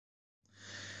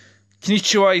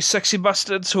Konnichiwa, you sexy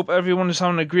bastards. Hope everyone is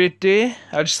having a great day.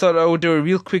 I just thought I would do a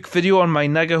real quick video on my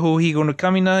Nagao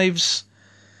higonokami knives.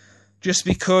 Just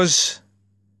because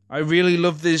I really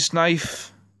love this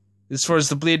knife as far as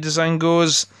the blade design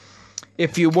goes.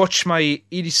 If you watch my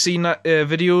EDC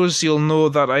videos, you'll know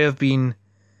that I have been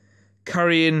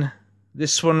carrying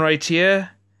this one right here.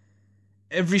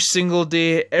 Every single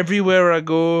day, everywhere I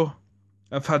go,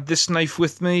 I've had this knife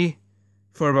with me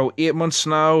for about 8 months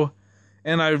now.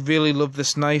 And I really love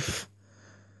this knife.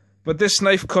 But this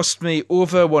knife cost me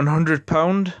over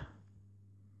 £100.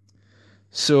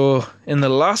 So, in the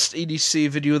last EDC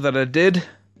video that I did,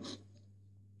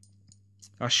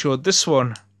 I showed this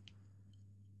one,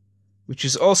 which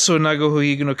is also Nagao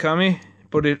higonokami,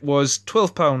 but it was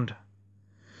 £12.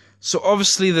 So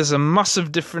obviously there's a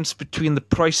massive difference between the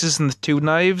prices in the two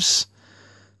knives.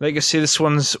 Like I say, this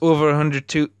one's over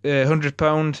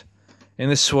 £100,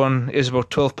 and this one is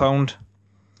about £12.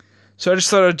 So I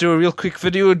just thought I'd do a real quick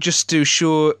video just to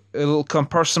show a little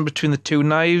comparison between the two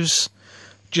knives,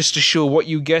 just to show what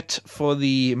you get for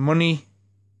the money.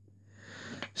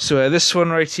 So this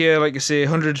one right here, like I say,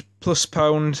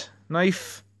 £100+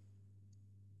 knife.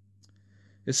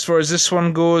 As far as this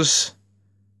one goes,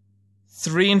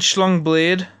 3-inch long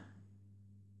blade.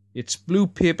 It's blue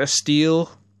paper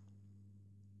steel,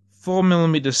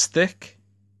 4mm thick.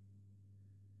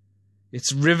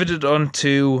 It's riveted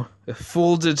onto a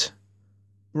folded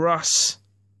brass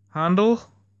handle.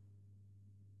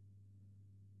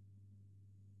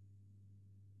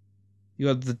 You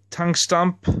got the tank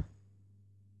stamp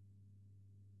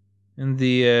and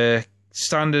the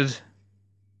standard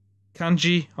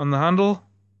kanji on the handle.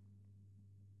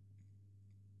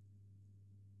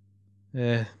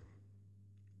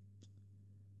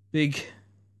 Big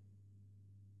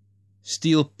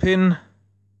steel pin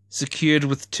secured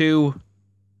with 2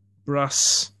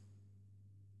 brass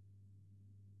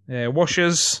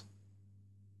washers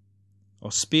or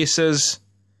spacers,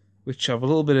 which have a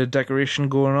little bit of decoration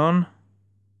going on.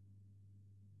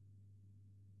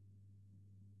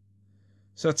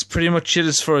 So that's pretty much it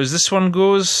as far as this one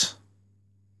goes.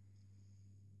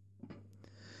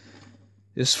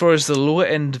 As far as the lower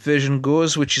end version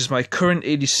goes, which is my current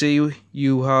ADC,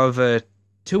 you have a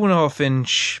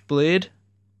 2.5-inch blade.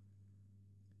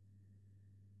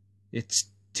 It's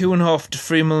 2.5 to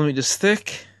 3mm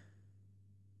thick.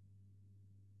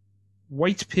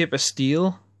 White paper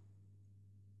steel.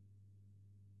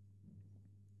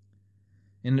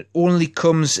 And it only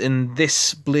comes in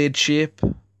this blade shape.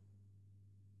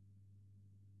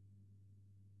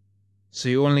 So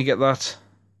you only get that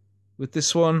with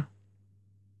this one.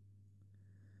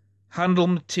 Handle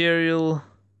material,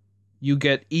 you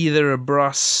get either a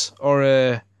brass or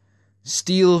a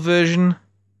steel version.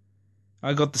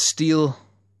 I got the steel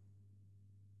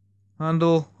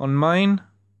handle on mine.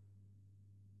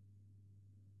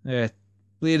 Blade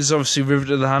is obviously riveted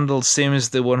to the handle, same as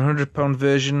the £100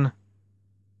 version.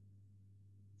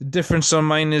 The difference on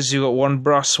mine is you got one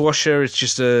brass washer. It's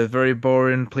just a very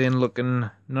boring, plain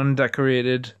looking,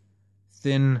 non-decorated,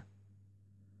 thin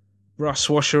brass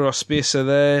washer or spacer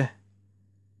there.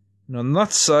 And on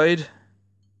that side,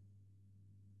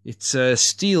 it's a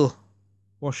steel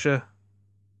washer.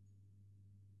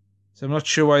 So I'm not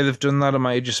sure why they've done that. It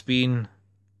might have just been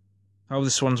how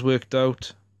this one's worked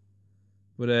out.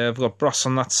 But I've got brass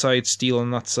on that side, steel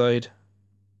on that side.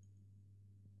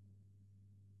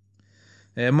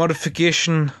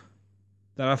 Modification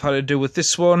that I've had to do with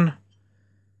this one. I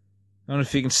don't know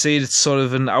if you can see it, it's sort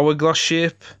of an hourglass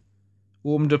shape.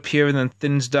 Opened up here and then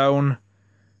thins down.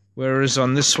 Whereas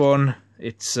on this one,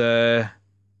 it's open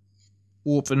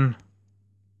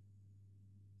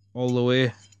all the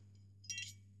way.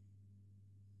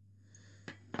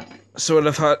 So what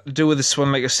I've had to do with this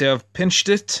one, like I say, I've pinched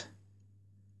it.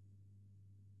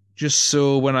 Just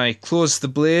so when I close the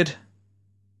blade,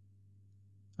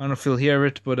 I don't know if you'll hear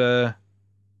it, but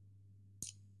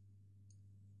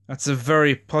that's a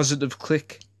very positive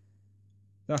click.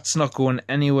 That's not going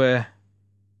anywhere.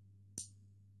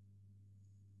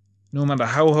 No matter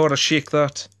how hard I shake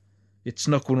that, it's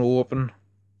not going to open.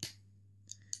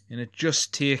 And it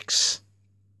just takes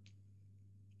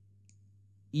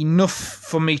enough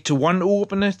for me to want to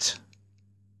open it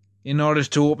in order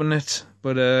to open it.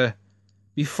 But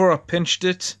before I pinched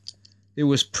it, it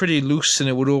was pretty loose and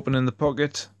it would open in the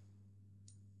pocket.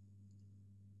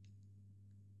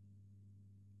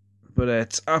 But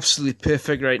it's absolutely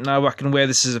perfect right now. I can wear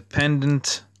this as a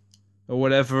pendant or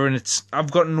whatever, and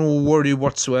I've got no worry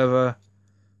whatsoever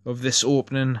of this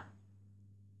opening.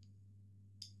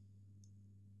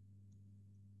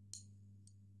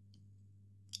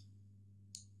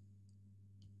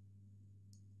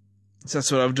 So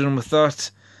that's what I've done with that.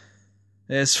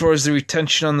 As far as the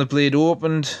retention on the blade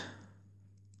opened,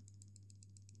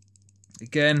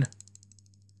 again,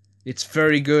 it's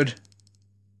very good.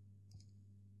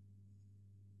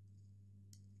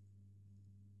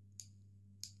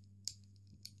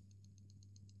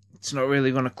 It's not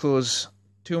really going to close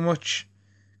too much.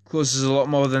 Closes a lot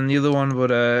more than the other one,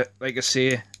 but like I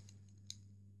say,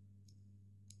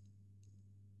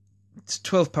 it's a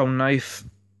 £12 knife.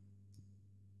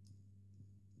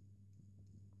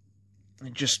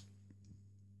 And just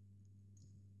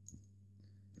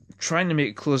trying to make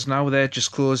it close now. There, it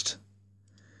just closed.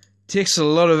 Takes a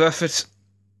lot of effort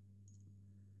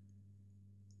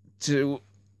to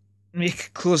make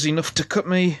it close enough to cut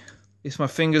me if my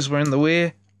fingers were in the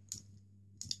way.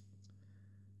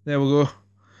 There we go.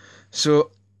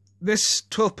 So this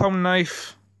 £12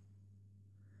 knife,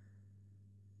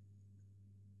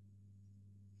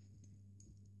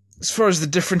 as far as the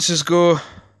differences go,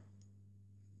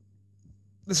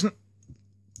 there's not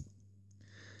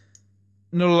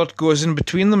a lot goes in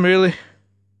between them really.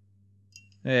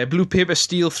 Blue paper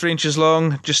steel, 3 inches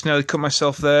long, just nearly cut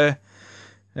myself there.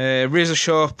 Razor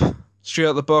sharp, straight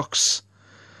out the box.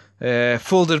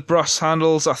 Folded brass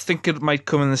handles, I think it might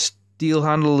come in the steel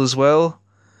handle as well.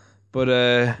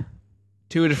 But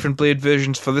 2 different blade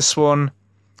versions for this one.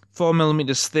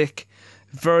 4mm thick,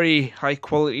 very high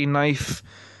quality knife.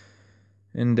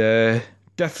 And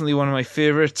definitely one of my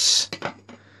favourites.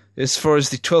 As far as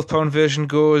the £12 version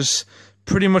goes,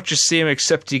 pretty much the same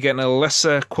except you're getting a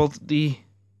lesser quality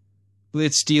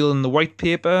blade steel in the white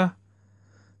paper.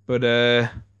 But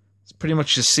it's pretty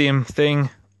much the same thing.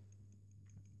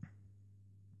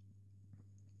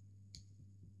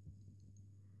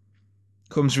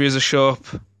 Comes razor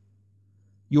sharp.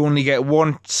 You only get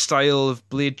one style of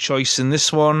blade choice in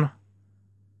this one.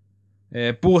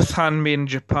 Both handmade in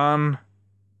Japan.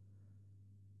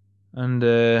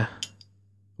 And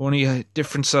only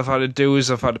difference I've had to do is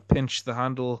I've had to pinch the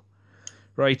handle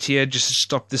right here just to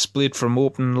stop this blade from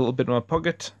opening a little bit in my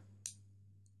pocket.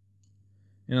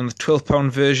 And on the £12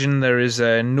 version there is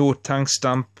no tank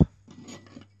stamp,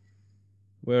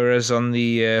 whereas on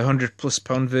the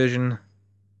 £100+ version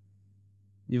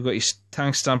you've got your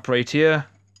tank stamp right here.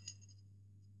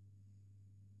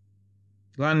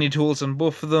 Lanyard holes on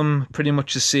both of them, pretty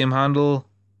much the same handle.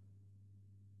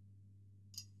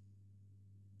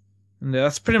 And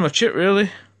that's pretty much it really.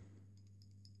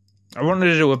 I wanted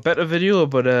to do a better video,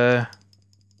 but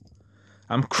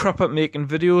I'm crap at making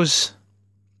videos.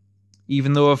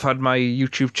 Even though I've had my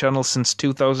YouTube channel since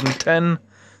 2010,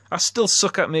 I still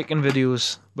suck at making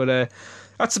videos. But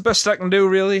that's the best I can do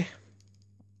really.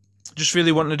 Just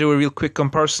really wanting to do a real quick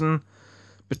comparison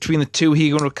between the two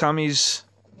higonokamis.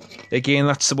 Again,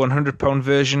 that's the £100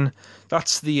 version.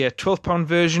 That's the £12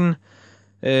 version.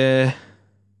 £100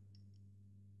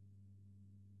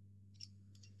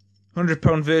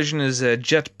 version is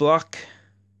jet black,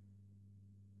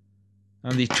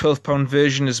 and the £12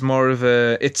 version is more of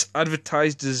a. It's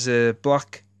advertised as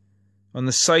black on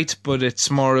the site, but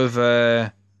it's more of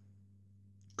a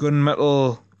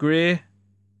gunmetal grey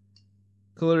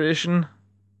coloration.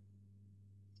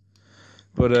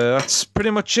 But that's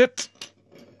pretty much it.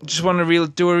 Just want to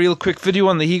do a real quick video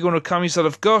on the higonokamis that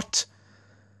I've got.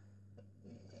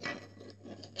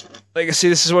 Like I say,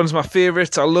 this is one of my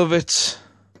favourites. I love it.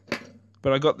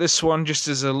 But I got this one just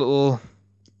as a little...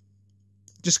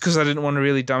 just because I didn't want to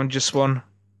really damage this one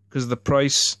because of the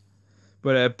price.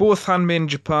 But both handmade in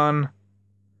Japan.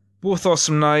 Both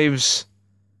awesome knives.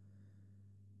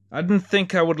 I didn't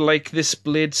think I would like this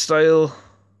blade style.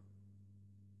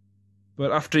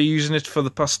 But after using it for the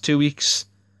past 2 weeks,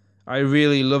 I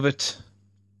really love it.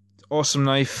 Awesome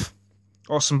knife.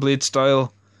 Awesome blade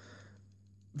style.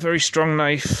 Very strong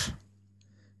knife.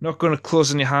 Not going to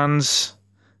close in your hands.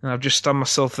 And I've just stabbed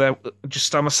myself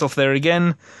there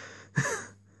again.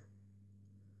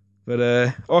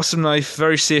 But awesome knife,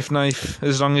 very safe knife,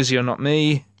 as long as you're not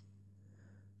me.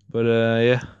 But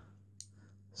yeah.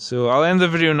 So I'll end the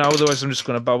video now, otherwise I'm just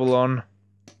going to babble on.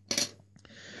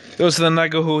 Those are the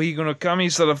Nagao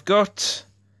higonokamis that I've got.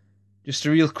 Just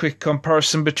a real quick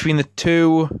comparison between the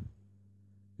two.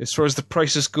 As far as the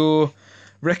prices go,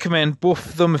 recommend both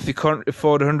of them if you can't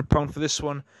afford £100 for this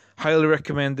one. Highly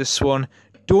recommend this one.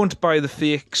 Don't buy the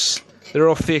fakes. There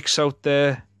are fakes out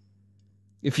there.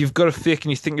 If you've got a fake and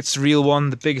you think it's the real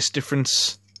one, the biggest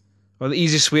difference, or the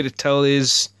easiest way to tell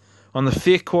is, on the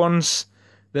fake ones,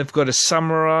 they've got a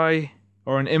samurai,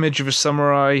 or an image of a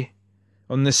samurai,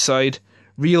 on this side.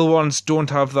 Real ones don't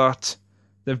have that.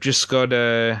 They've just got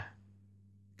a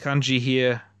kanji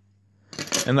here,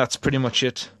 and that's pretty much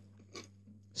it.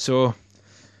 So,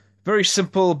 Very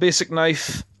simple, basic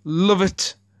knife. Love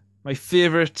it. My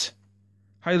favourite.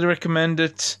 Highly recommend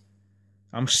it.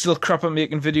 I'm still crap at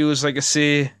making videos, like I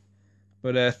say.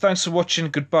 But thanks for watching.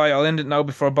 Goodbye. I'll end it now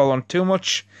before I babble on too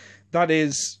much. That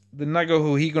is the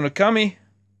Nagao higonokami.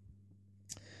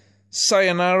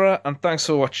 Sayonara, and thanks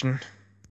for watching.